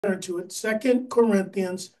turn to it, 2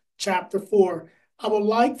 Corinthians chapter 4. I would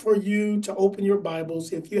like for you to open your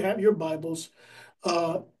Bibles, if you have your Bibles,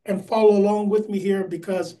 and follow along with me here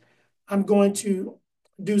because I'm going to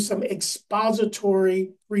do some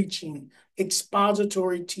expository preaching,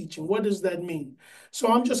 expository teaching. What does that mean?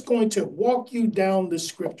 So I'm just going to walk you down the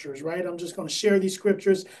scriptures, right? I'm just going to share these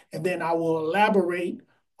scriptures and then I will elaborate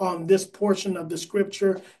on this portion of the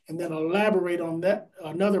scripture and then elaborate on that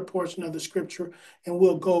another portion of the scripture, and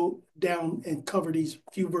we'll go down and cover these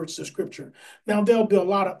few verses of scripture. Now, there'll be a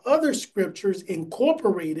lot of other scriptures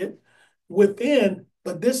incorporated within,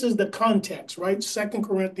 but this is the context, right? 2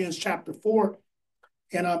 Corinthians chapter 4,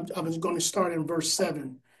 and I was going to start in verse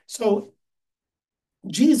 7. So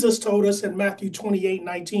Jesus told us in Matthew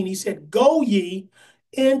 28:19, he said, "Go ye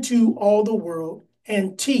into all the world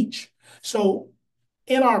and teach." So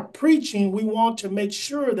in our preaching, we want to make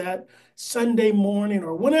sure that Sunday morning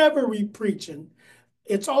or whenever we preaching,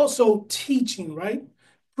 it's also teaching, right?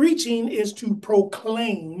 Preaching is to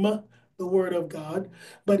proclaim the word of God,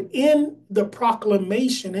 but in the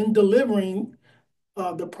proclamation, in delivering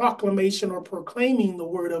the proclamation or proclaiming the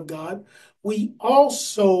word of God, we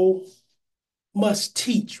also must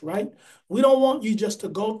teach, right? We don't want you just to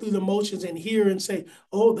go through the motions and hear and say,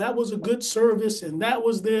 oh, that was a good service and that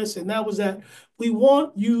was this and that was that. We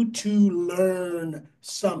want you to learn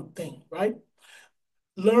something, right?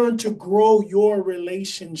 Learn to grow your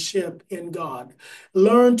relationship in God.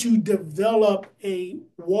 Learn to develop a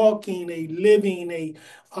walking, a living, a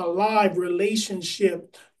alive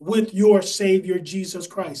relationship with your Savior, Jesus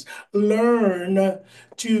Christ. Learn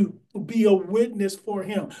to be a witness for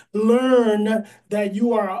Him. Learn that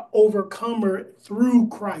you are an overcomer through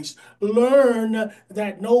Christ. Learn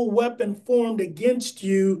that no weapon formed against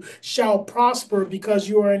you shall prosper because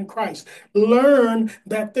you are in Christ. Learn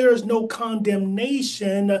that there is no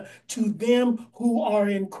condemnation to them who are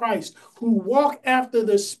in Christ, who walk after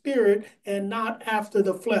the Spirit and not after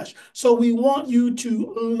the flesh. So we want you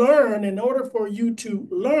to learn. In order for you to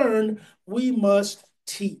learn, we must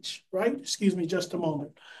teach, right? Excuse me just a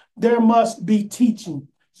moment. There must be teaching.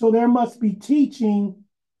 So there must be teaching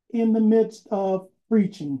in the midst of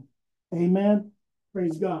preaching. Amen.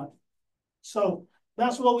 Praise God. So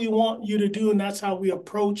that's what we want you to do, and that's how we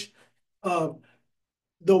approach uh,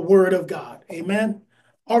 the word of God. Amen.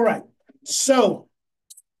 All right. So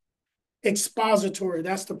expository,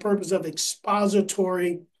 that's the purpose of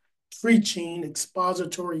expository preaching,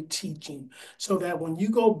 expository teaching, so that when you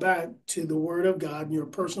go back to the word of God in your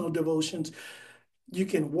personal devotions, you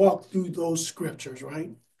can walk through those scriptures,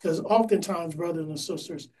 right? Because oftentimes, brothers and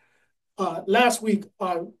sisters, last week,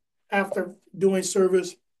 after doing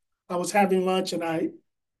service, I was having lunch and I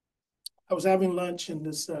was having lunch in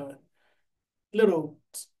this little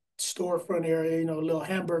storefront area, a little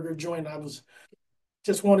hamburger joint. I was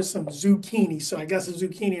just wanted some zucchini. So I got some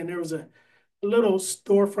zucchini, and there was a little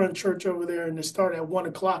storefront church over there, and it started at 1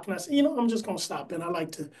 o'clock. And I said, I'm just going to stop in. I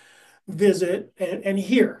like to visit and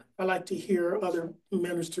hear. I like to hear other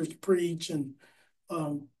ministers preach and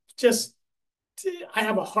just I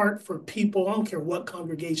have a heart for people. I don't care what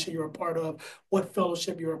congregation you're a part of, what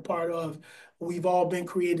fellowship you're a part of. We've all been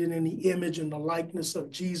created in the image and the likeness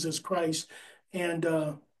of Jesus Christ. And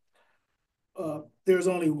there's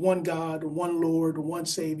only one God, one Lord, one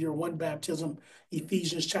Savior, one baptism,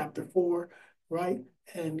 Ephesians chapter 4, right?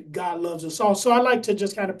 And God loves us all. So I like to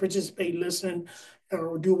just kind of participate, listen,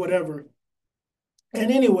 or do whatever. And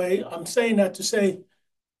anyway, I'm saying that to say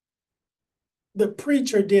the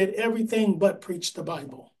preacher did everything but preach the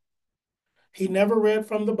Bible. He never read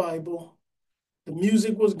from the Bible. The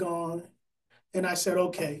music was gone. And I said,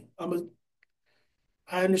 okay,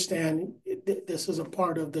 I understand this is a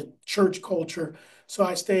part of the church culture. So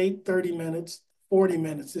I stayed 30 minutes, 40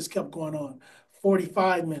 minutes. This kept going on,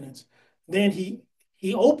 45 minutes. Then he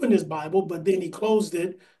opened his Bible, but then he closed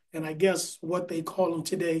it. And I guess what they call him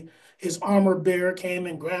today, his armor bearer came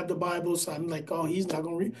and grabbed the Bible. So I'm like, oh, he's not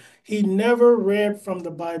going to read. He never read from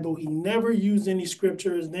the Bible. He never used any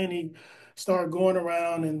scriptures. Then he started going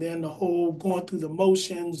around and then the whole going through the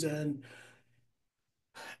motions and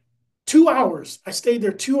 2 hours. I stayed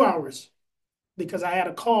there 2 hours because I had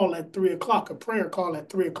a call at 3 o'clock, a prayer call at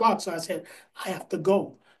 3 o'clock. So I said, I have to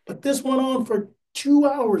go. But this went on for 2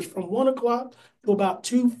 hours from 1 o'clock to about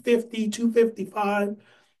 2:50, 2:55.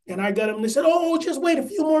 And I got them, and they said, oh, just wait a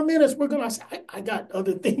few more minutes. I said, I got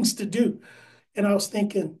other things to do. And I was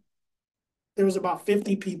thinking, there was about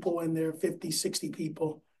 50 people in there, 50, 60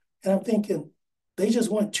 people. And I'm thinking, they just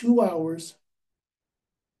went 2 hours.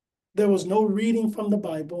 There was no reading from the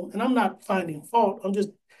Bible. And I'm not finding fault. I'm just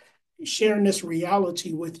sharing this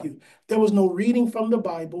reality with you. There was no reading from the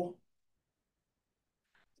Bible.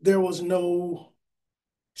 There was no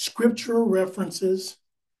scriptural references.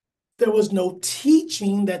 There was no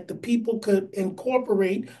teaching that the people could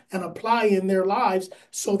incorporate and apply in their lives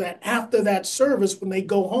so that after that service, when they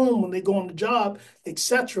go home, when they go on the job,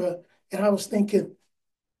 etc. And I was thinking,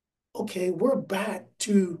 okay, we're back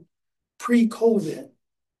to pre-COVID.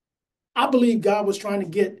 I believe God was trying to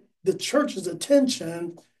get the church's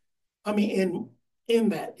attention. I mean, in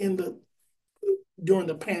that, in the during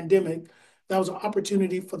the pandemic, that was an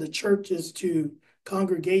opportunity for the churches to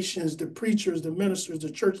congregations, the preachers, the ministers,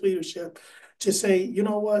 the church leadership to say, you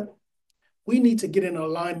know what? We need to get in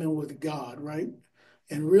alignment with God, right?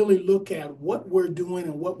 And really look at what we're doing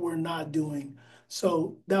and what we're not doing.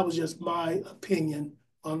 So that was just my opinion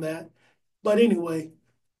on that. But anyway,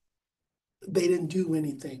 they didn't do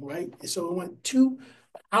anything, right? So it went 2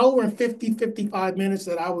 hour and 55 minutes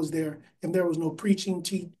that I was there, and there was no preaching,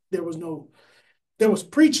 there was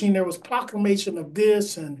preaching, there was proclamation of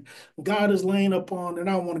this, and God is laying upon, and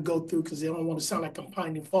I don't want to go through because I don't want to sound like I'm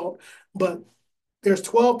finding fault, but there's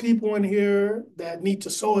 12 people in here that need to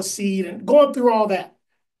sow a seed and going through all that.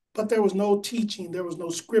 But there was no teaching, there was no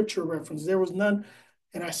scripture reference, there was none.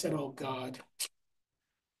 And I said, oh God,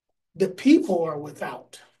 the people are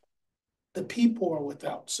without. The people are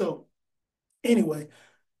without. So anyway,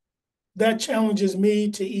 that challenges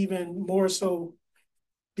me to even more so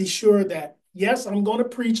be sure that, yes, I'm going to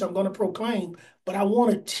preach, I'm going to proclaim, but I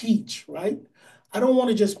want to teach, right? I don't want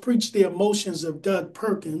to just preach the emotions of Doug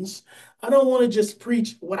Perkins. I don't want to just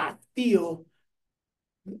preach what I feel.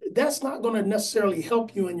 That's not going to necessarily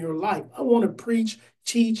help you in your life. I want to preach,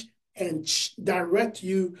 teach, and direct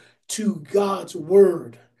you to God's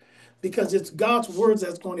word because it's God's words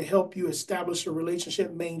that's going to help you establish a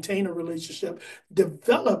relationship, maintain a relationship,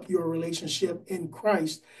 develop your relationship in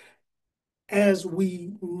Christ as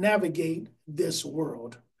we navigate this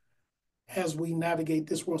world. As we navigate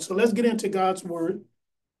this world. So let's get into God's word.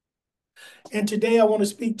 And today I want to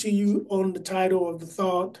speak to you on the title of the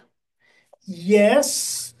thought,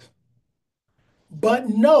 Yes, but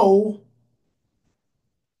No,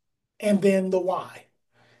 and then the why.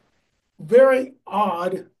 Very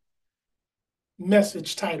odd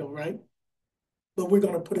message title, right? But we're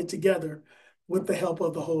going to put it together with the help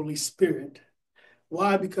of the Holy Spirit.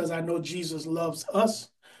 Why? Because I know Jesus loves us,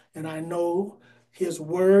 and I know his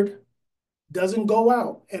word doesn't go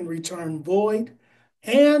out and return void.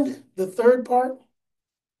 And the third part,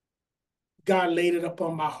 God laid it up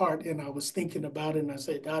on my heart, and I was thinking about it, and I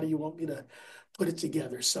said, how do you want me to put it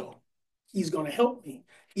together? So he's going to help me.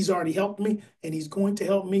 He's already helped me, and he's going to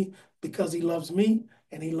help me because he loves me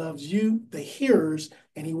and he loves you, the hearers,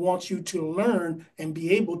 and he wants you to learn and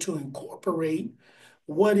be able to incorporate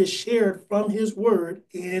what is shared from his word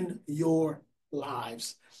in your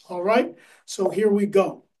lives. All right, so here we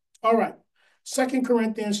go. All right, 2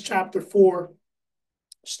 Corinthians chapter 4,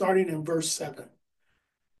 starting in verse 7.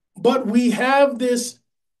 But we have this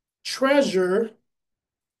treasure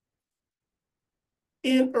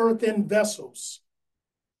in earthen vessels,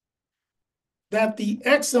 that the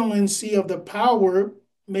excellency of the power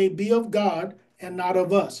may be of God and not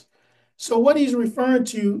of us. So what he's referring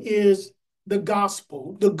to is the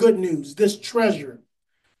gospel, the good news, this treasure.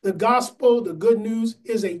 The gospel, the good news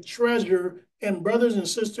is a treasure, and brothers and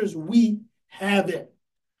sisters, we have it.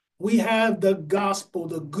 We have the gospel,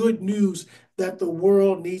 the good news that the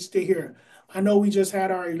world needs to hear. I know we just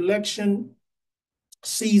had our election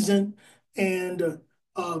season, and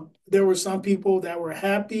there were some people that were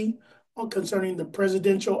happy concerning the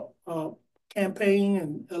presidential campaign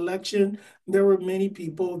and election. There were many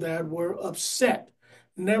people that were upset.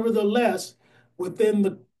 Nevertheless, within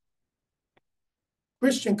the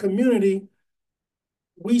Christian community,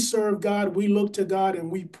 we serve God, we look to God,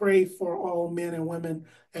 and we pray for all men and women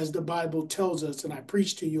as the Bible tells us. And I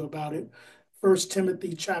preached to you about it. 1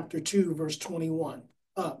 Timothy chapter 2, verse 21.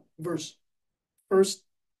 First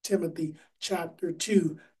Timothy chapter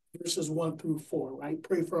 2, verses 1 through 4, right?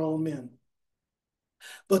 Pray for all men.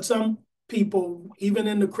 But some people, even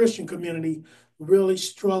in the Christian community, really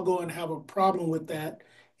struggle and have a problem with that.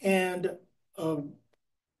 And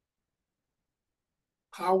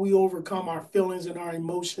how we overcome our feelings and our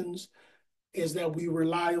emotions is that we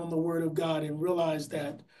rely on the word of God and realize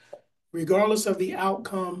that regardless of the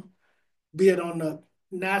outcome, be it on the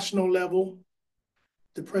national level,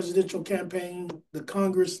 the presidential campaign, the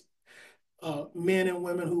Congress, men and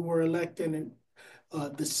women who were elected, and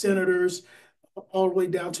the senators, all the way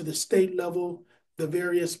down to the state level, the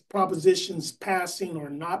various propositions passing or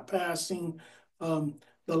not passing,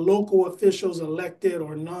 the local officials elected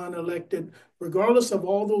or non-elected, regardless of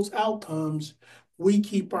all those outcomes, we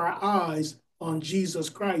keep our eyes on Jesus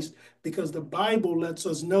Christ, because the Bible lets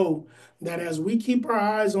us know that as we keep our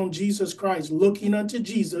eyes on Jesus Christ, looking unto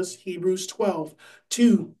Jesus, Hebrews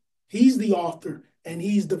 12:2, he's the author and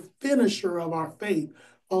he's the finisher of our faith.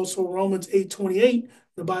 Also, Romans 8:28,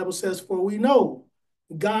 the Bible says, for we know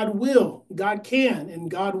God can,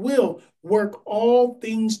 and God will work all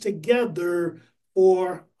things together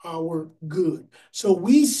for our good. So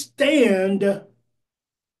we stand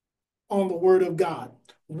on the word of God.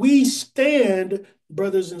 We stand,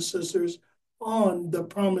 brothers and sisters, on the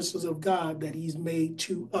promises of God that he's made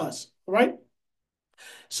to us. All right?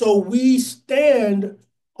 So we stand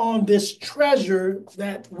on this treasure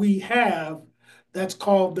that we have that's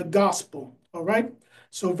called the gospel. All right?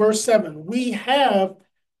 So verse 7, we have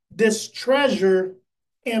this treasure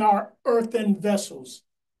in our earthen vessels.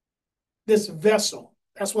 This vessel.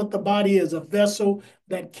 That's what the body is, a vessel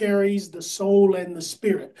that carries the soul and the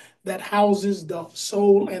spirit, that houses the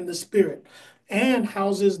soul and the spirit, and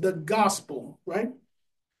houses the gospel, right?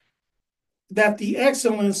 That the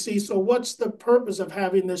excellency, so what's the purpose of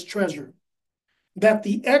having this treasure? That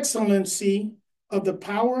the excellency of the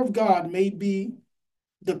power of God may be,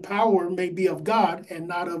 the power may be of God and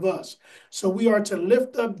not of us. So we are to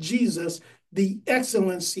lift up Jesus, the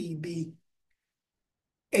excellency, the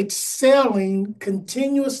excelling,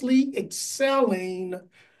 continuously excelling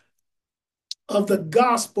of the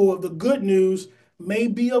gospel, of the good news, may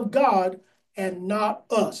be of God and not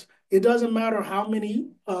us. It doesn't matter how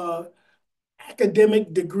many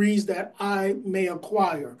academic degrees that I may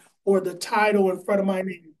acquire or the title in front of my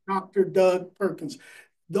name, Dr. Doug Perkins.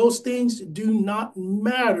 Those things do not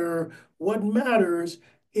matter. What matters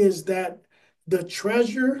is that the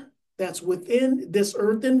treasure that's within this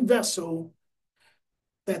earthen vessel,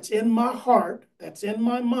 that's in my heart, that's in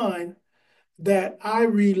my mind, that I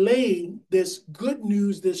relay this good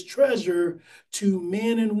news, this treasure to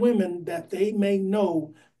men and women that they may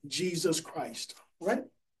know Jesus Christ, right?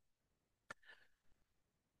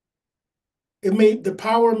 The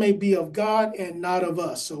power may be of God and not of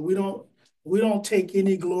us. So we don't take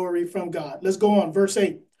any glory from God. Let's go on. Verse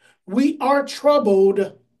 8. We are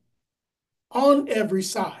troubled on every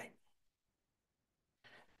side,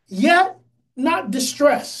 yet not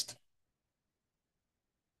distressed.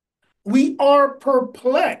 We are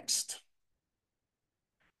perplexed,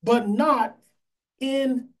 but not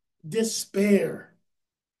in despair.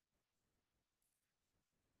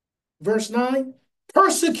 Verse 9,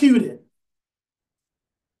 persecuted,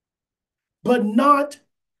 but not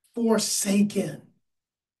forsaken.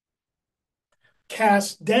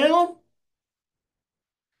 Cast down,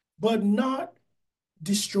 but not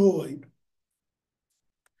destroyed.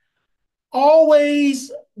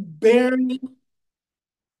 Always bearing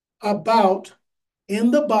about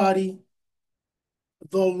in the body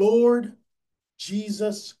the Lord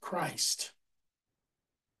Jesus Christ.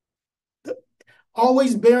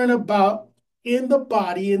 Always bearing about in the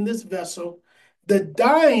body, in this vessel, the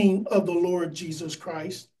dying of the Lord Jesus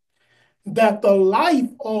Christ, that the life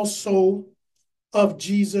also of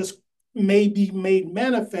Jesus may be made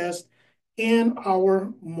manifest in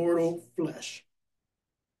our mortal flesh.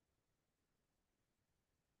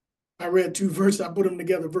 I read two verses, I put them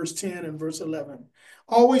together, verse 10 and verse 11.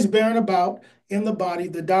 Always bearing about in the body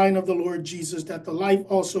the dying of the Lord Jesus, that the life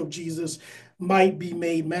also of Jesus might be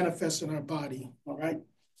made manifest in our body. All right.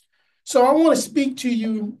 So I want to speak to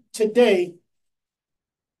you today,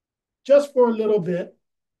 just for a little bit.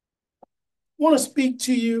 I want to speak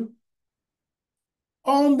to you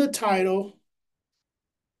on the title,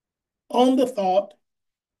 on the thought,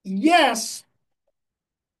 yes,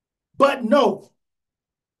 but no,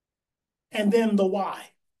 and then the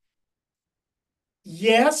why.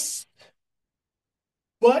 Yes,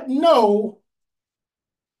 but no,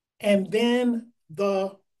 and then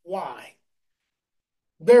the why.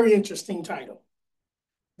 Very interesting title.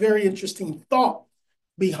 Very interesting thought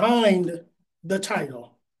behind the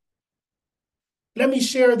title. Let me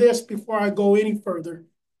share this before I go any further.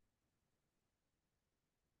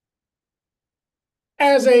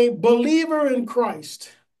 As a believer in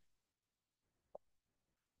Christ,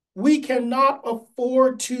 we cannot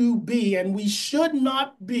afford to be, and we should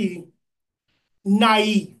not be,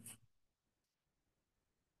 naive.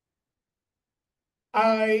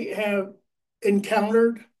 I have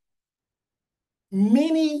encountered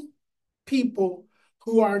many people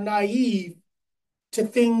who are naive to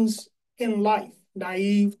things in life,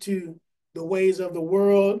 naive to the ways of the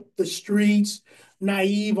world, the streets,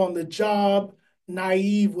 naive on the job,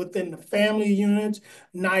 naive within the family units,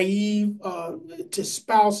 naive to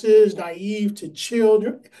spouses, naive to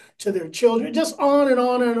children, to their children, just on and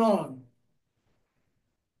on and on.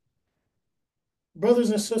 Brothers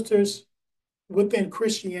and sisters, within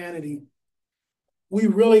Christianity, we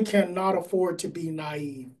really cannot afford to be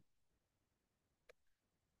naive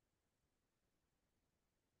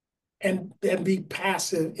and be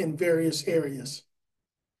passive in various areas.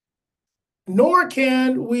 Nor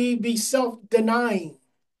can we be self-denying,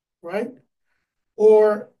 right?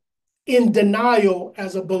 Or in denial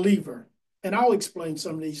as a believer. And I'll explain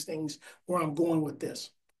some of these things where I'm going with this.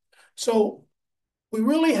 So we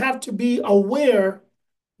really have to be aware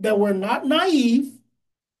that we're not naive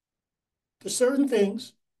to certain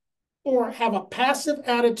things or have a passive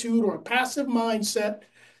attitude or a passive mindset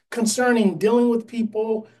concerning dealing with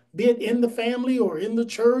people, be it in the family or in the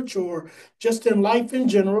church or just in life in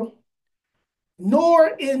general, nor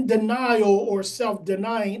in denial or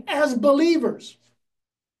self-denying as believers.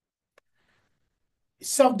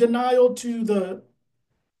 Self-denial to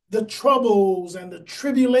the troubles and the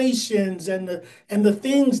tribulations and the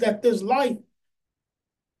things that this life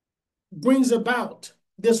brings about,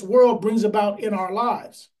 this world brings about in our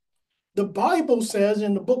lives. The Bible says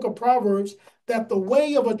in the book of Proverbs that the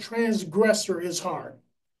way of a transgressor is hard.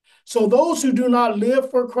 So those who do not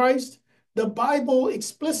live for Christ, the Bible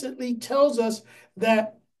explicitly tells us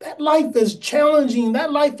that that life is challenging,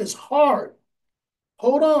 that life is hard.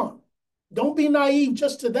 Hold on. Don't be naive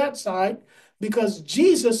just to that side, because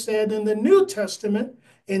Jesus said in the New Testament,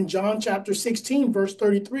 in John chapter 16, verse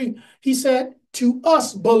 33, he said, to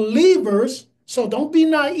us believers, so don't be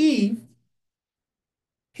naive.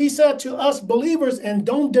 He said to us believers, and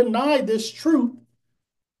don't deny this truth.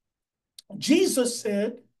 Jesus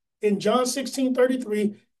said in John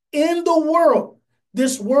 16:33, in the world,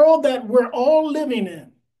 this world that we're all living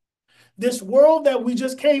in, this world that we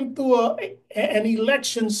just came through an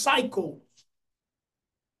election cycle,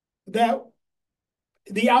 that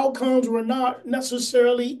the outcomes were not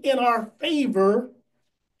necessarily in our favor,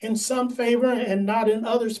 in some favor and not in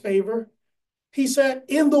others' favor. He said,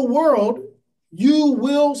 in the world, you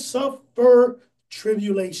will suffer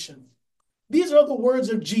tribulation. These are the words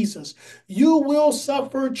of Jesus. You will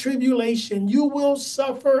suffer tribulation. You will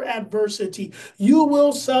suffer adversity. You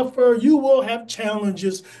will suffer. You will have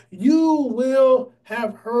challenges. You will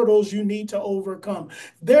have hurdles you need to overcome.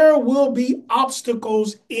 There will be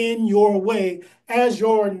obstacles in your way as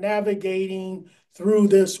you're navigating through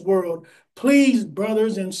this world. Please,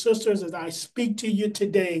 brothers and sisters, as I speak to you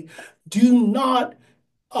today, do not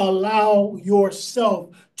allow yourself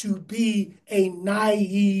to be a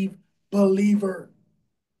naive believer.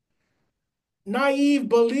 Naive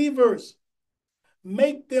believers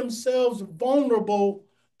make themselves vulnerable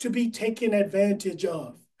to be taken advantage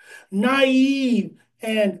of. Naive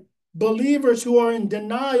and believers who are in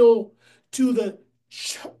denial to the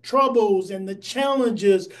troubles and the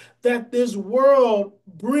challenges that this world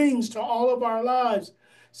brings to all of our lives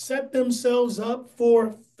set themselves up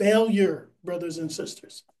for failure, brothers and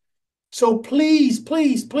sisters. So please,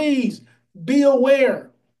 please, please be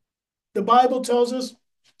aware. The Bible tells us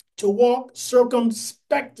to walk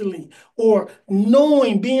circumspectly, or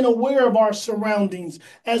knowing, being aware of our surroundings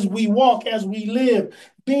as we walk, as we live,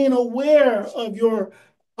 being aware of your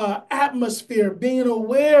atmosphere, being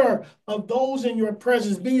aware of those in your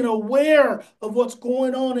presence, being aware of what's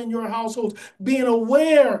going on in your household, being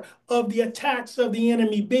aware of the attacks of the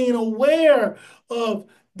enemy, being aware of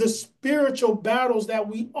the spiritual battles that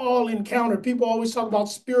we all encounter. People always talk about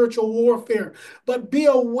spiritual warfare, but be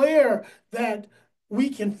aware that we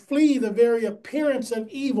can flee the very appearance of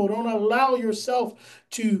evil. Don't allow yourself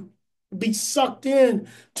to be sucked in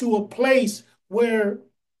to a place where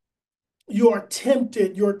you are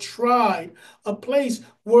tempted, you're tried, a place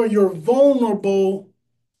where you're vulnerable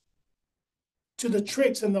to the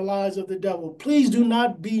tricks and the lies of the devil. Please do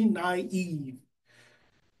not be naive.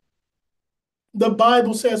 The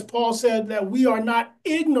Bible says, Paul said that we are not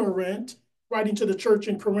ignorant, writing to the church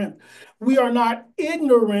in Corinth, we are not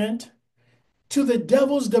ignorant to the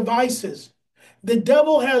devil's devices. The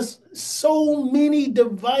devil has so many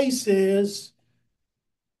devices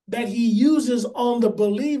that he uses on the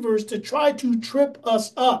believers to try to trip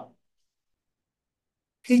us up.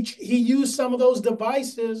 He used some of those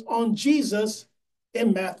devices on Jesus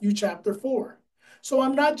in Matthew chapter 4. So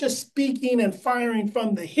I'm not just speaking and firing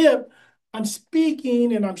from the hip. I'm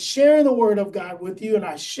speaking and I'm sharing the word of God with you, and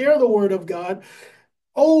I share the word of God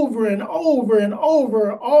over and over and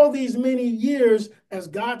over all these many years as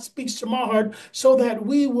God speaks to my heart, so that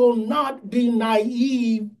we will not be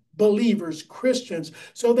naive believers, Christians,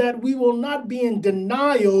 so that we will not be in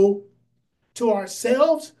denial to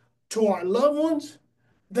ourselves, to our loved ones,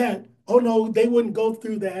 that, oh no, they wouldn't go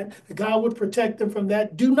through that. God would protect them from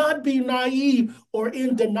that. Do not be naive or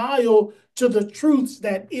in denial to the truths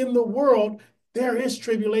that in the world there is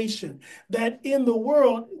tribulation, that in the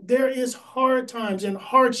world there is hard times and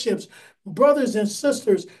hardships. Brothers and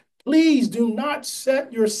sisters, please do not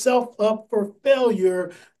set yourself up for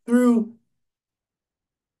failure through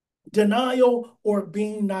denial or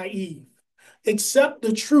being naive. Accept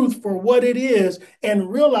the truth for what it is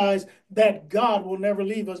and realize that God will never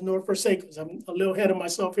leave us nor forsake us. I'm a little ahead of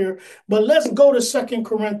myself here, but let's go to 2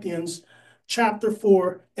 Corinthians chapter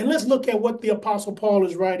 4, and let's look at what the Apostle Paul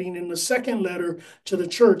is writing in the second letter to the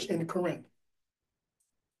church in Corinth.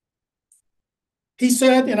 He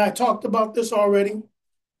said, and I talked about this already,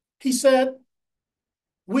 he said,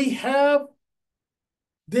 we have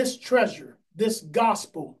this treasure, this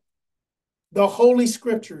gospel, the Holy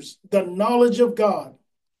Scriptures, the knowledge of God.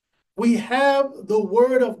 We have the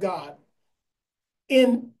Word of God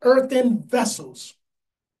in earthen vessels.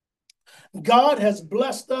 God has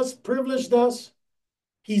blessed us, privileged us.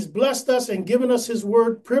 He's blessed us and given us His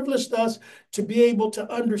Word, privileged us to be able to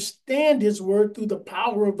understand His Word through the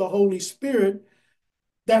power of the Holy Spirit,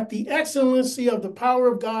 that the excellency of the power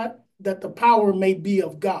of God, that the power may be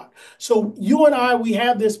of God. So you and I, we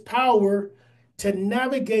have this power to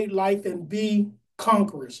navigate life and be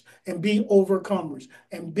conquerors and be overcomers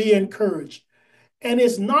and be encouraged. And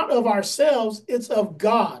it's not of ourselves, it's of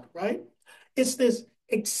God, right? It's this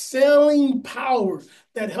excelling power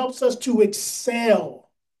that helps us to excel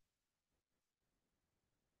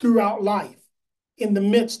throughout life in the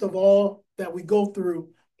midst of all that we go through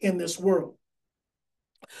in this world.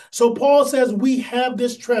 So Paul says, we have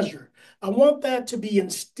this treasure. I want that to be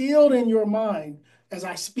instilled in your mind as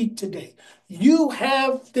I speak today. You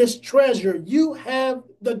have this treasure. You have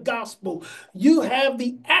the gospel. You have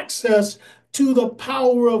the access to the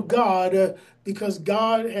power of God because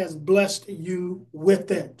God has blessed you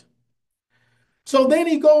with it. So then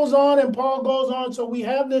he goes on, and Paul goes on. So we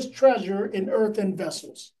have this treasure in earthen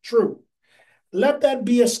vessels. True. Let that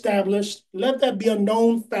be established. Let that be a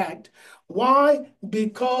known fact. Why?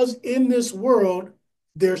 Because in this world,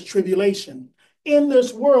 there's tribulation. In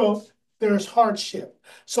this world, there's hardship.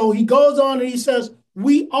 So he goes on and he says,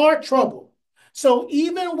 we are troubled. So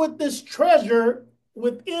even with this treasure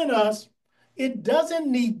within us, it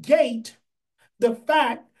doesn't negate the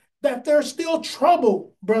fact that there's still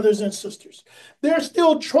trouble, brothers and sisters. There's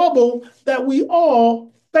still trouble that we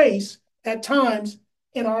all face at times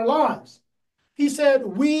in our lives. He said,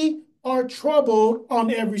 we are troubled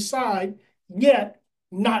on every side, yet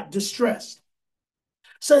not distressed.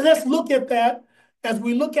 So let's look at that as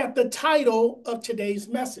we look at the title of today's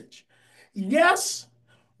message. Yes,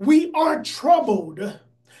 we are troubled.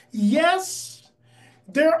 Yes,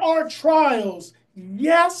 there are trials.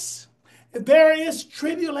 Yes, there is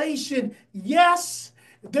tribulation. Yes,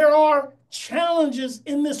 there are challenges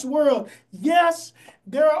in this world. Yes,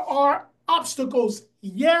 there are obstacles.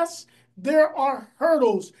 Yes, there are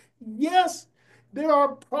hurdles. Yes, there are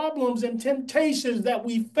problems and temptations that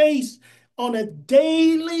we face on a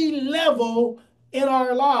daily level in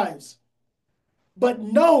our lives. But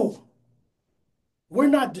no, we're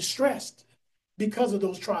not distressed because of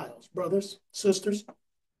those trials, brothers, sisters.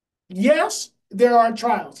 Yes, there are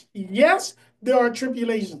trials. Yes, there are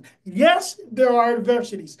tribulations. Yes, there are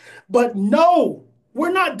adversities. But no,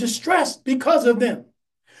 we're not distressed because of them.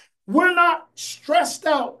 We're not stressed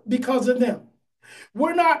out because of them.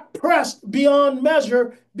 We're not pressed beyond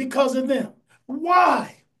measure because of them.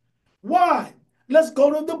 Why? Why? Let's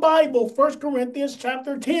go to the Bible, 1 Corinthians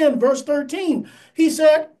chapter 10, verse 13. He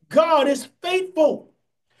said, God is faithful.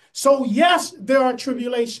 So yes, there are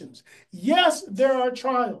tribulations. Yes, there are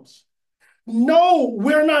trials. No,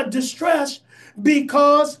 we're not distressed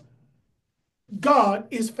because God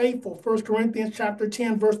is faithful. 1 Corinthians chapter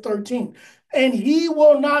 10, verse 13. And he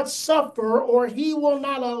will not suffer, or he will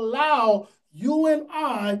not allow you and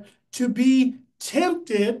I to be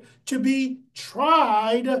tempted, to be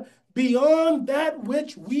tried beyond that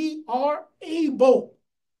which we are able.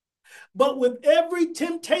 But with every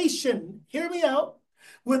temptation, hear me out,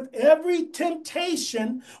 with every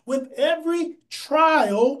temptation, with every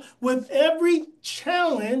trial, with every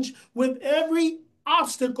challenge, with every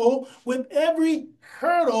obstacle, with every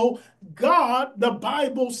hurdle, God, the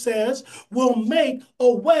Bible says, will make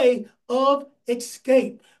a way of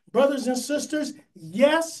escape. Brothers and sisters,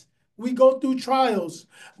 yes, we go through trials,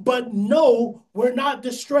 but no, we're not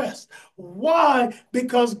distressed. Why?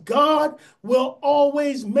 Because God will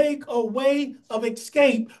always make a way of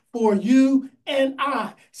escape for you and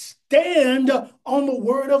I. Stand on the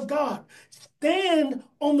word of God. Stand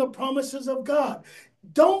on the promises of God.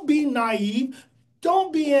 Don't be naive.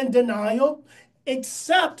 Don't be in denial.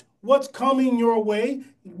 Accept what's coming your way.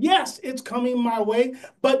 Yes, it's coming my way,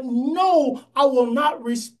 but no, I will not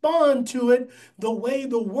respond to it the way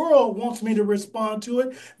the world wants me to respond to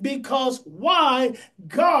it. Because why?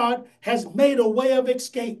 God has made a way of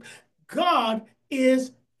escape. God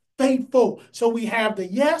is faithful. So we have the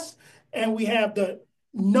yes, and we have the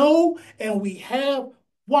no, and we have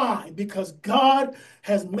why? Because God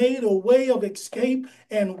has made a way of escape.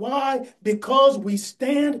 And why? Because we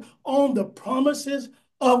stand on the promises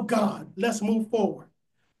of God. Let's move forward.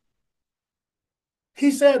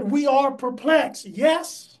 He said, we are perplexed.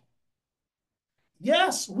 Yes.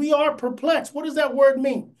 Yes, we are perplexed. What does that word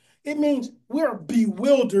mean? It means we're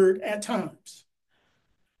bewildered at times.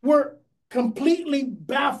 We're completely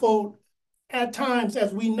baffled at times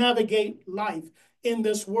as we navigate life in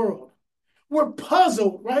this world. We're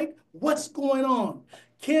puzzled, right? What's going on?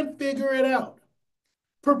 Can't figure it out.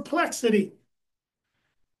 Perplexity.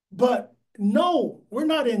 But no, we're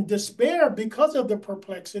not in despair because of the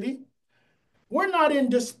perplexity. We're not in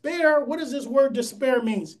despair. What does this word despair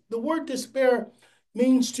means? The word despair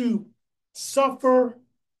means to suffer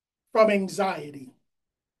from anxiety.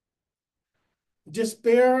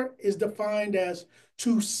 Despair is defined as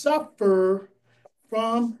to suffer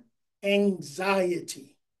from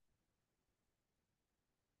anxiety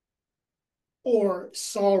or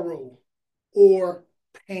sorrow or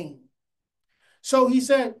pain. So he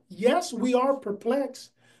said, yes, we are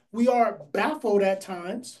perplexed. We are baffled at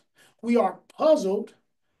times. We are puzzled,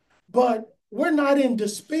 but we're not in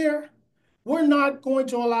despair. We're not going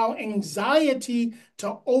to allow anxiety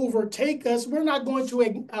to overtake us. We're not going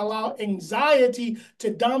to allow anxiety to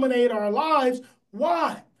dominate our lives.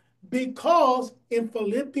 Why? Because in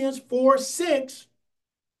Philippians 4:6,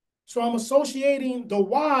 so I'm associating the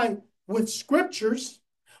why with scriptures.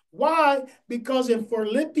 Why? Because in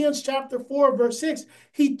Philippians chapter 4, verse 6,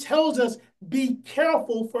 he tells us, be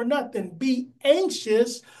careful for nothing, be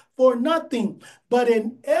anxious for nothing, but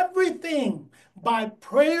in everything by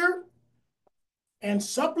prayer and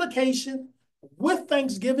supplication with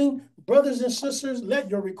thanksgiving, brothers and sisters,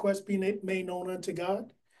 let your requests be made known unto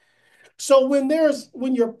God. So when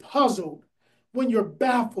you're puzzled, when you're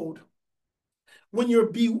baffled, when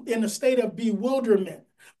you're in a state of bewilderment,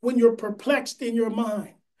 when you're perplexed in your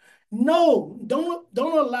mind, no, don't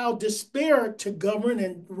allow despair to govern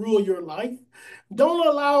and rule your life. Don't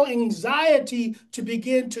allow anxiety to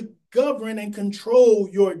begin to govern and control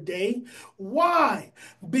your day. Why?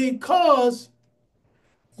 Because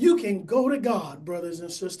you can go to God, brothers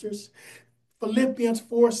and sisters. Philippians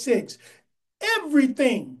 4:6.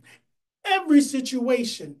 Everything, every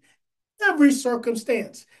situation, every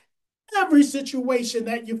circumstance, every situation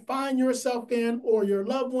that you find yourself in, or your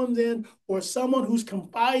loved ones in, or someone who's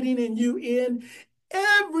confiding in you in,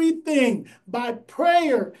 everything by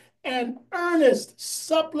prayer and earnest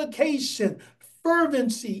supplication,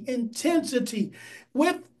 fervency, intensity,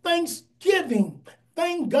 with thanksgiving.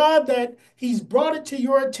 Thank God that He's brought it to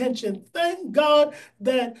your attention. Thank God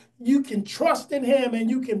that you can trust in Him and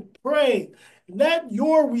you can pray. Let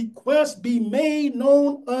your request be made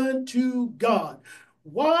known unto God.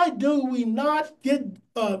 Why do we not get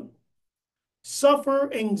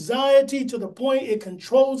suffer anxiety to the point it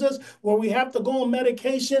controls us, where we have to go on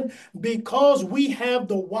medication? Because we have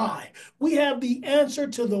the why. We have the answer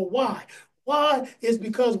to the why. Why is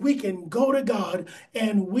because we can go to God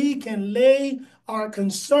and we can lay our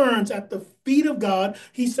concerns at the feet of God.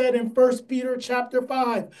 He said in 1 Peter chapter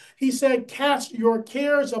 5, he said, cast your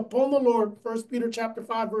cares upon the Lord. 1 Peter chapter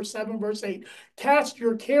 5, verse 7, verse 8. Cast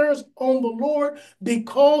your cares on the Lord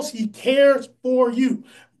because He cares for you.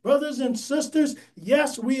 Brothers and sisters,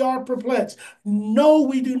 yes, we are perplexed. No,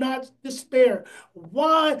 we do not despair.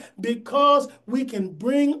 Why? Because we can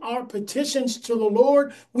bring our petitions to the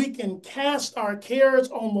Lord. We can cast our cares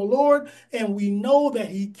on the Lord, and we know that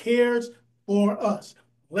He cares for us.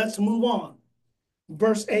 Let's move on.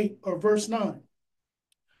 Verse 8 or verse 9.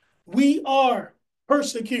 We are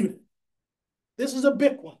persecuted. This is a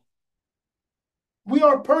big one. We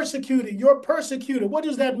are persecuted. You're persecuted. What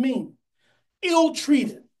does that mean?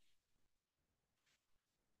 Ill-treated.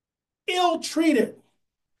 Ill-treated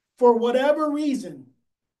for whatever reason.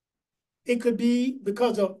 It could be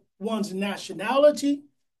because of one's nationality,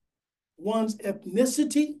 one's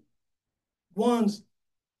ethnicity, one's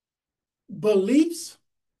beliefs,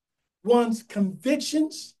 one's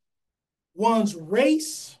convictions, one's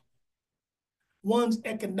race, one's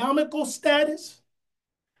economical status,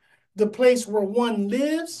 the place where one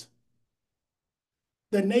lives,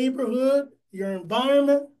 the neighborhood, your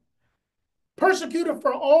environment. Persecuted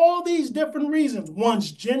for all these different reasons.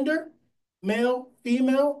 One's gender, male,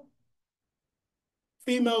 female.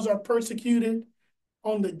 Females are persecuted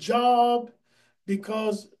on the job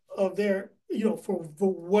because of their, for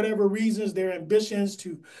whatever reasons, their ambitions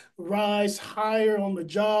to rise higher on the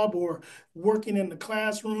job, or working in the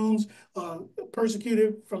classrooms, uh,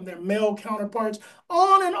 persecuted from their male counterparts,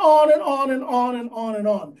 on and on and on and on and on and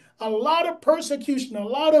on. A lot of persecution, a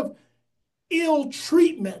lot of ill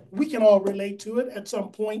treatment. We can all relate to it at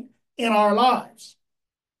some point in our lives.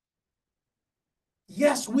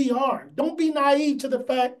 Yes, we are. Don't be naive to the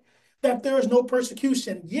fact that there is no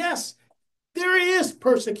persecution. Yes, there is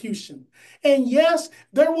persecution. And yes,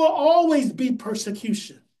 there will always be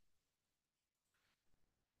persecution.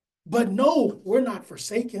 But no, we're not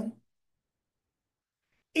forsaken.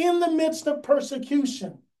 In the midst of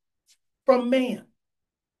persecution from man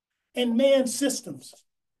and man's systems,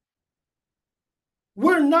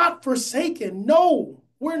 we're not forsaken. No,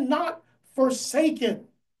 we're not forsaken.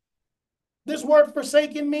 This word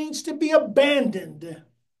forsaken means to be abandoned,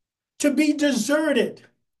 to be deserted.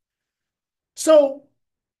 So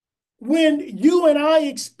when you and I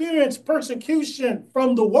experience persecution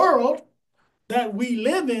from the world that we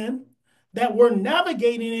live in, that we're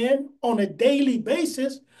navigating in on a daily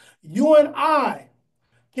basis, you and I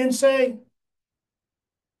can say,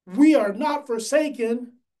 we are not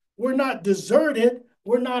forsaken, we're not deserted,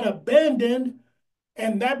 we're not abandoned.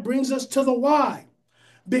 And that brings us to the why.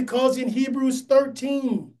 Because in Hebrews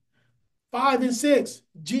 13, 5 and 6,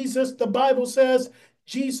 the Bible says,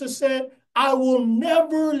 Jesus said, I will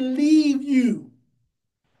never leave you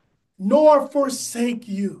nor forsake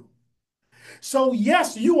you. So,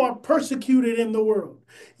 yes, you are persecuted in the world.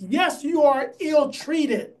 Yes, you are ill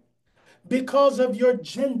treated because of your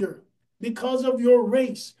gender, because of your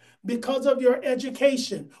race, because of your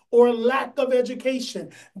education or lack of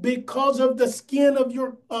education, because of the skin of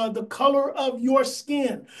the color of your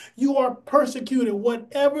skin. You are persecuted,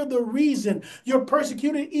 whatever the reason. You're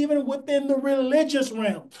persecuted even within the religious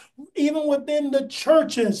realm, even within the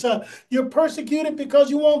churches. You're persecuted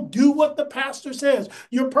because you won't do what the pastor says.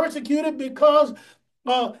 You're persecuted because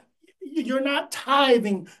uh, you're not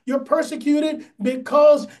tithing. You're persecuted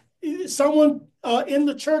because someone in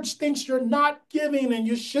the church thinks you're not giving and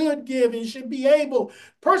you should give and you should be able.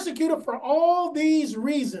 Persecuted for all these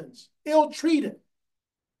reasons, ill-treated.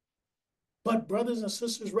 But brothers and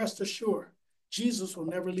sisters, rest assured, Jesus will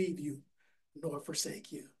never leave you nor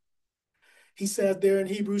forsake you. He says there in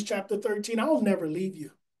Hebrews chapter 13, I'll never leave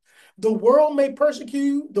you. The world may persecute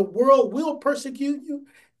you. The world will persecute you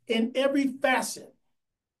in every facet,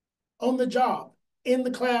 on the job, in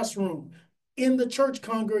the classroom, in the church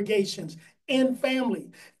congregations, in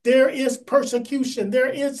family. There is persecution, there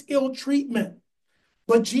is ill treatment.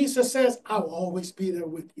 But Jesus says, I'll always be there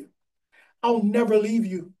with you. I'll never leave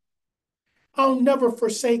you. I'll never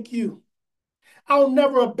forsake you. I'll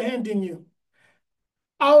never abandon you.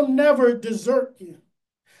 I'll never desert you.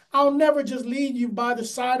 I'll never just leave you by the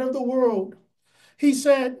side of the world. He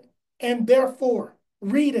said, and therefore,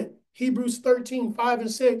 read it, Hebrews 13, 5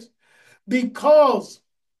 and 6, because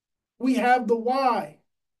we have the why.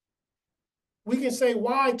 We can say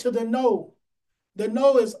why to the no. The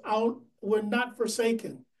no is out. We're not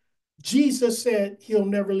forsaken. Jesus said he'll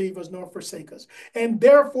never leave us nor forsake us. And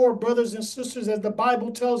therefore, brothers and sisters, as the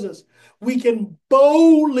Bible tells us, we can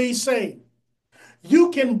boldly say,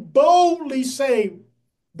 you can boldly say,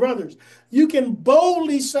 brothers, you can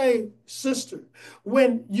boldly say, sister,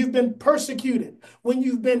 when you've been persecuted, when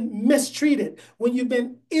you've been mistreated, when you've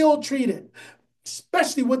been ill treated,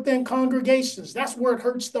 especially within congregations. That's where it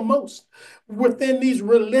hurts the most. Within these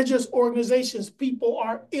religious organizations, people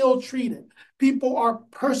are ill treated. People are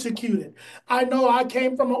persecuted. I know I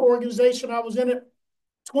came from an organization, I was in it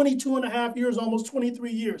 22 and a half years, almost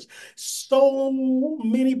 23 years. So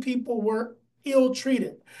many people were ill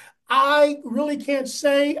treated. I really can't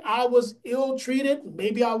say I was ill treated.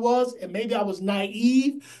 Maybe I was, and maybe I was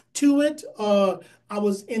naive to it. I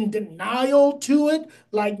was in denial to it,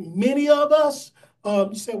 like many of us.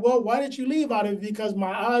 You say, well, why did you leave out of it? Because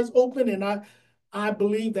my eyes opened and I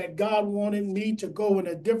believe that God wanted me to go in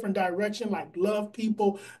a different direction, like love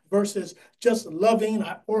people versus just loving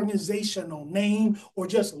an organizational name, or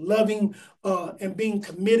just loving and being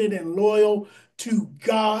committed and loyal to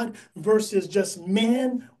God versus just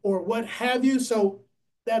men or what have you. So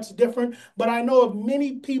that's different. But I know of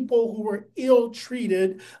many people who were ill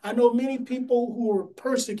treated. I know many people who were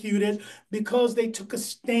persecuted because they took a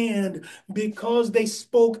stand, because they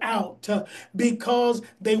spoke out, because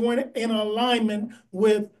they weren't in alignment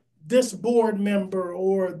with this board member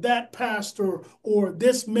or that pastor or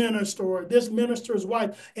this minister or this minister's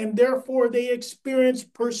wife, and therefore they experience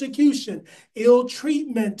persecution, ill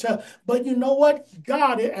treatment. But you know what?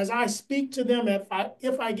 God, as I speak to them, if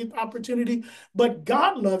I get the opportunity, but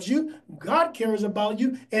God loves you, God cares about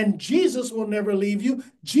you, and Jesus will never leave you.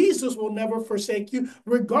 Jesus will never forsake you,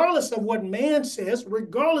 regardless of what man says,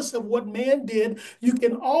 regardless of what man did. You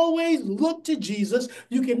can always look to Jesus.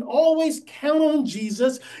 You can always count on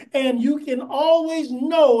Jesus, and you can always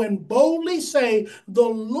know and boldly say, the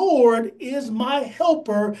Lord is my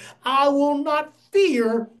helper. I will not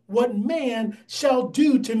fear what man shall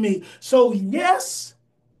do to me. So yes,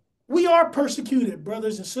 we are persecuted,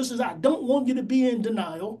 brothers and sisters. I don't want you to be in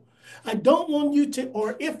denial. I don't want you to,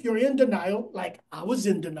 or if you're in denial, like I was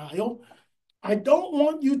in denial, I don't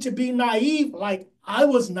want you to be naive like I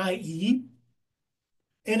was naive.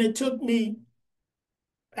 And it took me,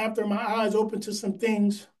 after my eyes opened to some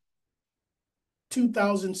things,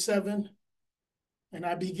 2007, and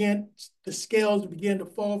the scales began to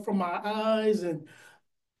fall from my eyes, and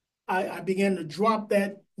I began to drop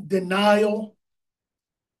that denial.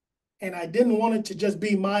 And I didn't want it to just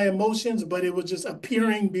be my emotions, but it was just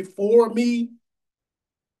appearing before me.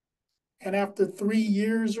 And after 3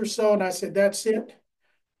 years or so, and I said, that's it.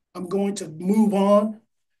 I'm going to move on.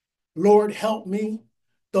 Lord, help me.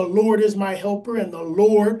 The Lord is my helper, and the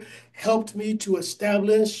Lord helped me to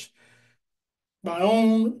establish my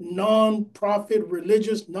own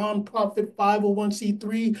religious nonprofit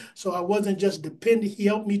 501c3. So I wasn't just dependent. He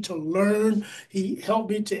helped me to learn. He helped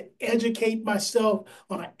me to educate myself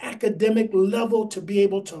on an academic level to be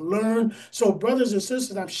able to learn. So brothers and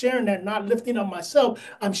sisters, I'm sharing that, not lifting up myself.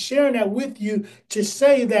 I'm sharing that with you to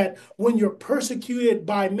say that when you're persecuted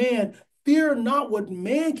by man, fear not what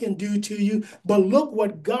man can do to you, but look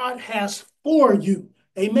what God has for you.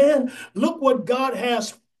 Amen. Look what God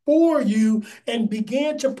has for you, and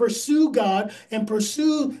began to pursue God and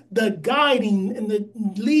pursue the guiding and the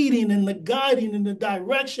leading and the guiding and the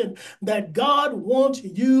direction that God wants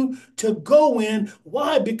you to go in.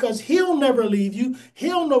 Why? Because he'll never leave you.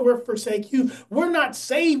 He'll never forsake you. We're not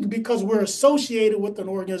saved because we're associated with an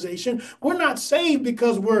organization. We're not saved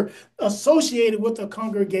because we're associated with a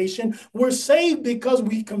congregation. We're saved because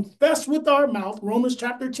we confess with our mouth, Romans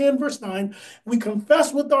chapter 10, verse 9, we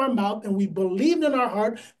confess with our mouth and we believed in our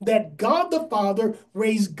heart that God the Father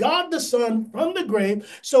raised God the Son from the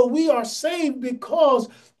grave. So we are saved because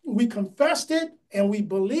we confessed it and we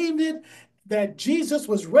believed it, that Jesus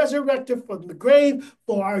was resurrected from the grave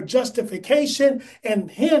for our justification. And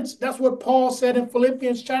hence, that's what Paul said in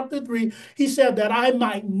Philippians chapter 3. He said that I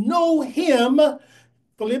might know him,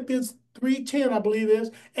 Philippians 3:10, I believe it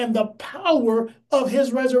is, and the power of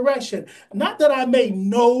his resurrection. Not that I may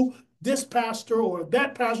know this pastor or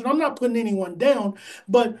that pastor. I'm not putting anyone down,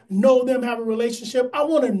 but know them, have a relationship. I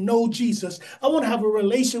want to know Jesus. I want to have a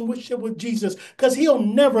relationship with Jesus because he'll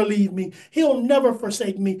never leave me. He'll never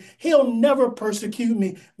forsake me. He'll never persecute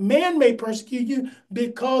me. Man may persecute you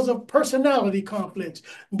because of personality conflicts,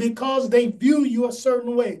 because they view you a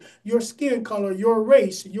certain way. Your skin color, your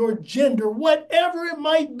race, your gender, whatever it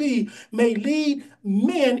might be, may lead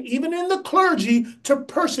men, even in the clergy, to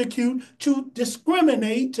persecute, to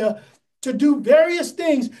discriminate, to do various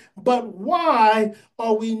things. But why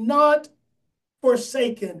are we not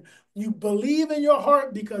forsaken? You believe in your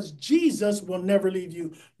heart because Jesus will never leave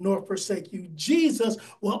you nor forsake you. Jesus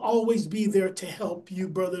will always be there to help you,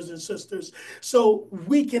 brothers and sisters. So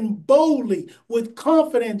we can boldly, with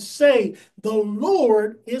confidence, say, the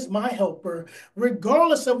Lord is my helper,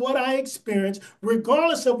 regardless of what I experience,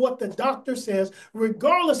 regardless of what the doctor says,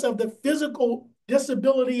 regardless of the physical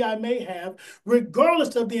disability I may have,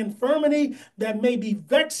 regardless of the infirmity that may be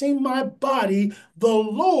vexing my body, the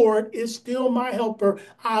Lord is still my helper.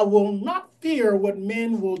 I will not fear what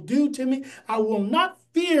men will do to me. I will not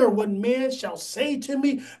fear what man shall say to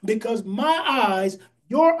me, because my eyes,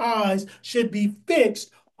 your eyes, should be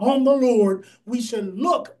fixed on the Lord. We should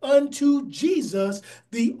look unto Jesus,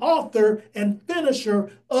 the author and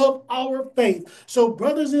finisher of our faith. So,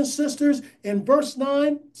 brothers and sisters, in verse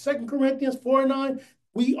 9, 2 Corinthians 4:9,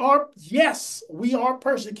 yes, we are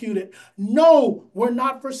persecuted. No, we're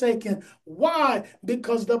not forsaken. Why?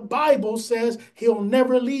 Because the Bible says he'll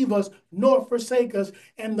never leave us nor forsake us.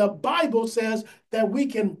 And the Bible says that we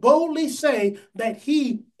can boldly say that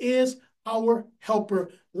he is our helper.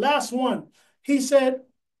 Last one. He said,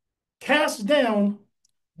 cast down,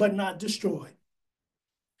 but not destroyed.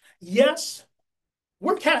 Yes,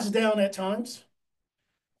 we're cast down at times.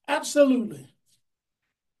 Absolutely.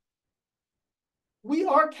 We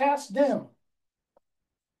are cast down.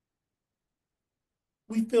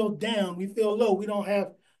 We feel down. We feel low. We don't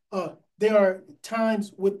have There are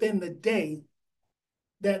times within the day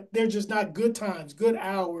that they're just not good times, good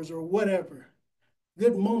hours, or whatever,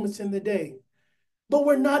 good moments in the day. But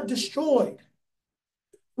we're not destroyed.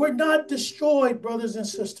 We're not destroyed, brothers and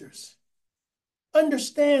sisters.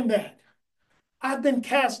 Understand that. I've been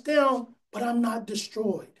cast down, but I'm not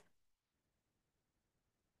destroyed.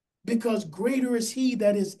 Because greater is he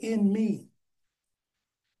that is in me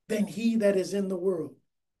than he that is in the world.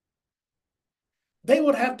 They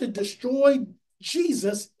would have to destroy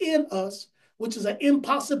Jesus in us, which is an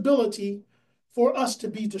impossibility for us to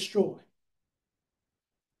be destroyed.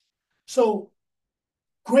 So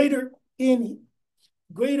greater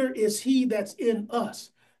is he that's in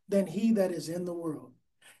us than he that is in the world.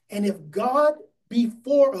 And if God be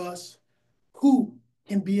for us, who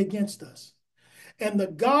can be against us? And the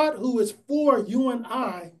God who is for you and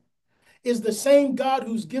I is the same God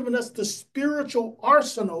who's given us the spiritual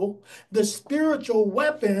arsenal, the spiritual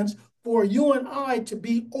weapons for you and I to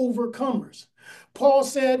be overcomers. Paul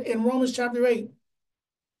said in Romans chapter 8,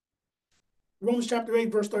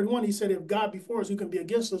 verse 31, he said, if God be for us, who can be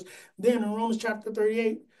against us? Then in Romans chapter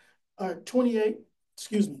 38, 28,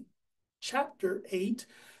 excuse me, chapter 8,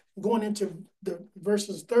 going into the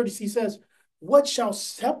verses 30, he says, what shall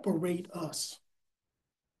separate us?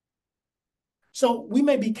 So we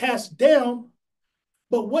may be cast down,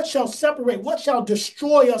 but what shall separate? What shall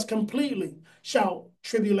destroy us completely? Shall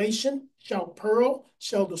tribulation? Shall peril?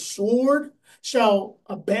 Shall the sword? Shall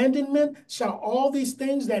abandonment? Shall all these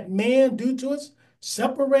things that man do to us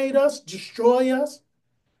separate us, destroy us?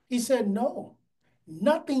 He said, no,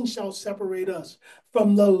 nothing shall separate us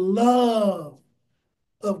from the love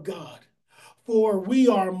of God. For we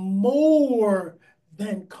are more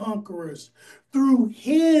than conquerors through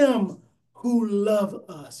him who loved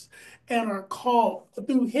us and are called,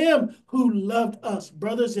 through him who loved us,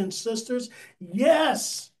 brothers and sisters.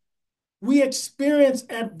 Yes, we experience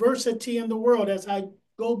adversity in the world as I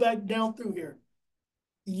go back down through here.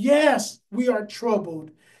 Yes, we are troubled.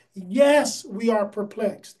 Yes, we are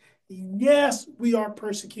perplexed. Yes, we are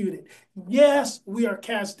persecuted. Yes, we are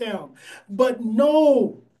cast down. But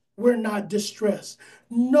no, we're not distressed.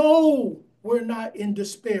 No, we're not in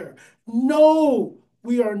despair. No,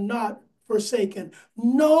 we are not forsaken.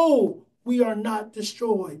 No, we are not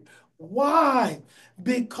destroyed. Why?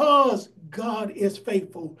 Because God is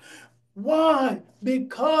faithful. Why?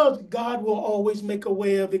 Because God will always make a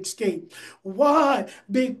way of escape. Why?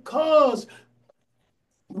 Because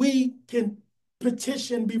we can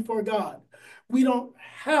petition before God. We don't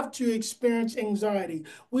have to experience anxiety.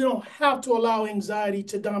 We don't have to allow anxiety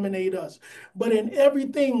to dominate us. But in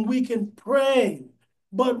everything, we can pray.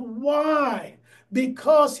 But why?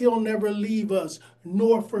 Because he'll never leave us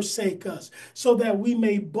nor forsake us, so that we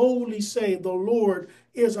may boldly say, the Lord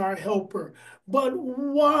is our helper. But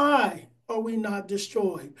why are we not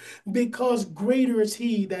destroyed? Because greater is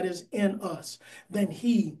he that is in us than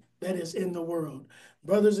he that is in the world.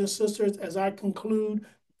 Brothers and sisters, as I conclude,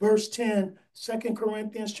 verse 10, 2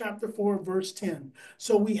 Corinthians chapter 4, verse 10.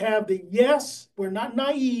 So we have the yes, we're not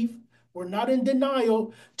naive, we're not in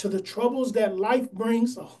denial to the troubles that life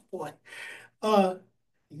brings. Oh boy.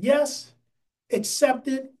 Yes, accept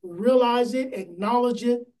it, realize it, acknowledge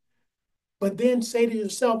it, but then say to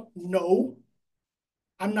yourself, no,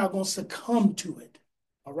 I'm not going to succumb to it.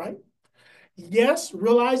 All right? Yes,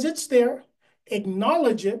 realize it's there,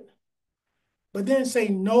 acknowledge it, but then say,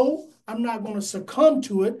 no, I'm not going to succumb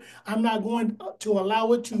to it. I'm not going to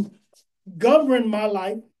allow it to govern my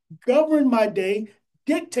life, govern my day,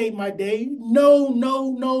 dictate my day. No,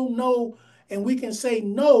 no, no, no. And we can say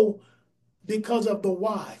no because of the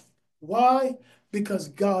why. Why? Because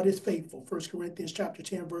God is faithful. 1 Corinthians chapter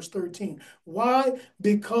 10, verse 13. Why?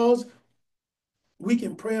 Because we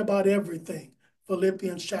can pray about everything.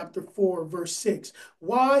 Philippians chapter 4, verse 6.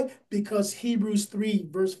 Why? Because Hebrews 3,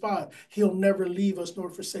 verse 5. He'll never leave us nor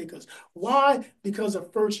forsake us. Why? Because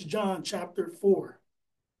of 1 John chapter 4.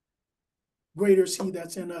 Greater is he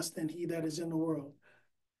that's in us than he that is in the world.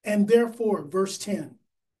 And therefore, verse 10,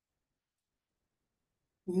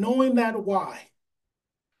 knowing that why,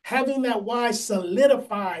 having that why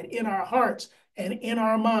solidified in our hearts and in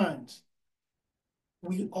our minds,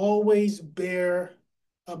 we always bear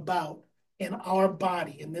about in our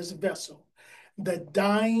body, in this vessel, the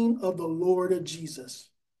dying of the Lord of Jesus.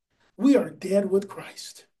 We are dead with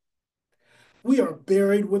Christ. We are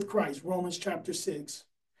buried with Christ, Romans chapter 6,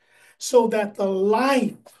 so that the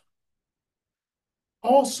life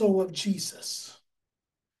also of Jesus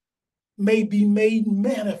may be made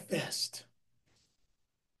manifest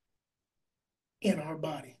in our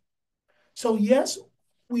body. So yes,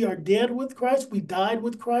 we are dead with Christ. We died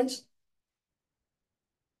with Christ.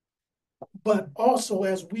 but also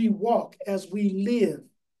as we walk, as we live,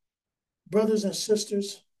 brothers and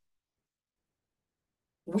sisters,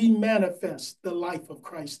 we manifest the life of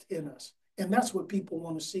Christ in us. And that's what people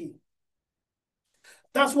want to see.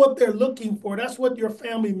 That's what they're looking for. That's what your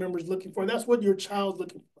family member's looking for. That's what your child's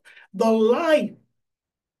looking for. The life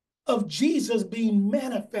of Jesus being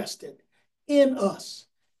manifested in us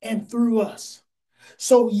and through us.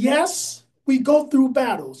 So yes, we go through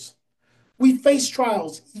battles. We face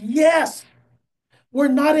trials. Yes, we're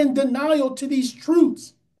not in denial to these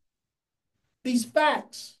truths, these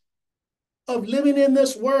facts of living in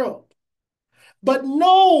this world. But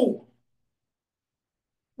no,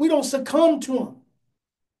 we don't succumb to them.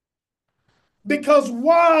 Because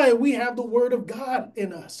why? We have the word of God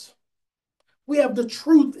in us. We have the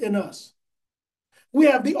truth in us. We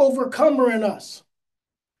have the overcomer in us.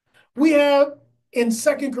 We have in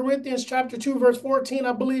 2 Corinthians chapter 2, verse 14,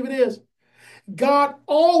 I believe it is, God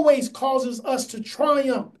always causes us to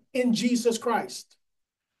triumph in Jesus Christ.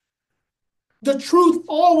 The truth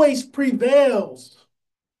always prevails.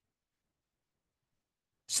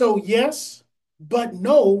 So yes, but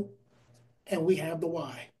no, and we have the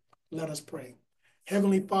why. Let us pray.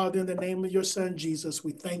 Heavenly Father, in the name of your Son, Jesus,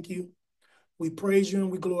 we thank you, we praise you,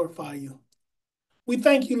 and we glorify you. We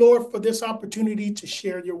thank you, Lord, for this opportunity to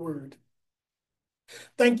share your word.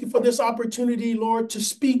 Thank you for this opportunity, Lord, to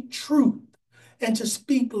speak truth and to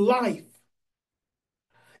speak life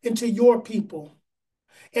into your people.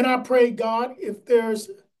 And I pray, God, if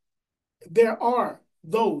there are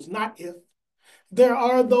those, not if, there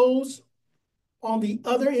are those on the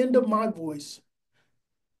other end of my voice,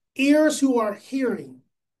 ears who are hearing,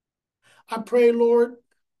 I pray, Lord,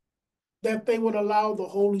 that they would allow the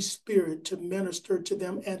Holy Spirit to minister to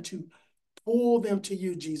them and to pull them to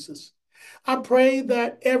you, Jesus. I pray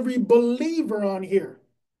that every believer on here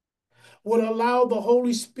would allow the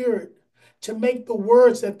Holy Spirit to make the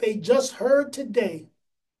words that they just heard today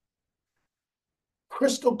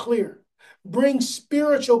crystal clear, bring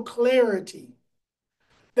spiritual clarity,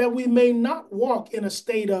 that we may not walk in a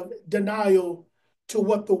state of denial to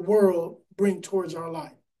what the world brings towards our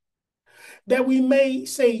life, that we may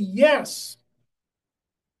say yes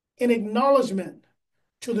in acknowledgement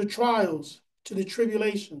to the trials, to the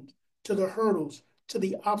tribulations, to the hurdles, to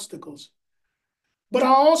the obstacles. But I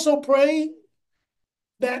also pray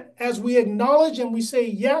that as we acknowledge and we say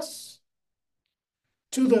yes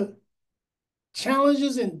to the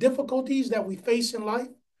challenges and difficulties that we face in life,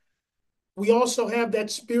 we also have that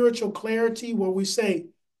spiritual clarity where we say,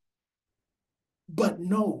 but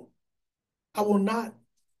no, I will not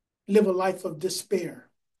live a life of despair.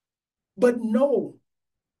 But no,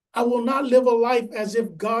 I will not live a life as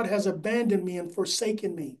if God has abandoned me and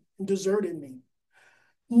forsaken me and deserted me.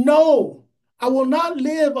 No, I will not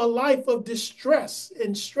live a life of distress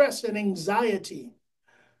and stress and anxiety.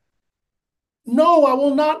 No, I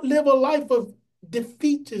will not live a life of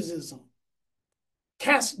defeatism,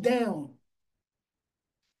 cast down.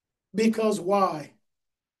 Because why?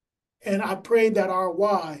 And I pray that our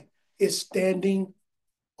why is standing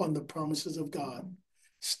on the promises of God,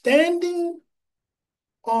 standing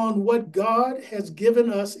on what God has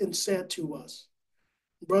given us and said to us.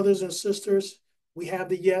 Brothers and sisters, we have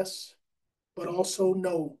the yes, but also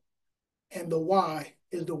no. And the why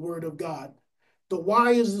is the word of God. The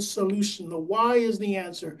why is the solution. The why is the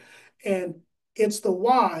answer. And it's the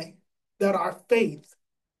why that our faith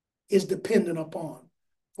is dependent upon.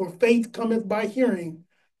 For faith cometh by hearing,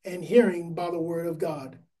 and hearing by the word of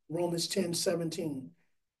God. Romans 10:17.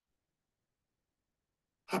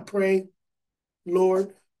 I pray,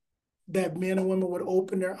 Lord, that men and women would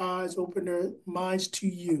open their eyes, open their minds to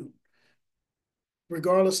you,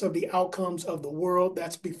 regardless of the outcomes of the world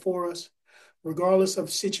that's before us, regardless of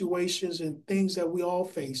situations and things that we all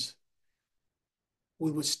face.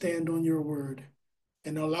 We would stand on your word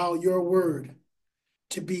and allow your word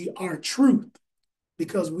to be our truth,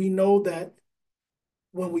 because we know that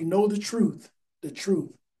when we know the truth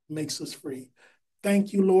makes us free.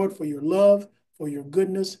 Thank you, Lord, for your love, for your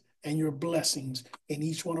goodness, and your blessings in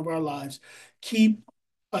each one of our lives. Keep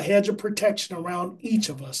a hedge of protection around each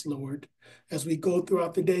of us, Lord, as we go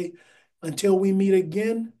throughout the day. Until we meet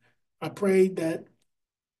again, I pray that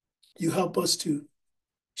you help us to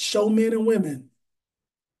show men and women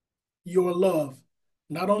your love,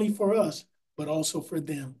 not only for us, but also for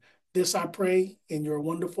them. This I pray in your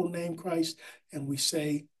wonderful name, Christ, and we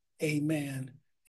say, amen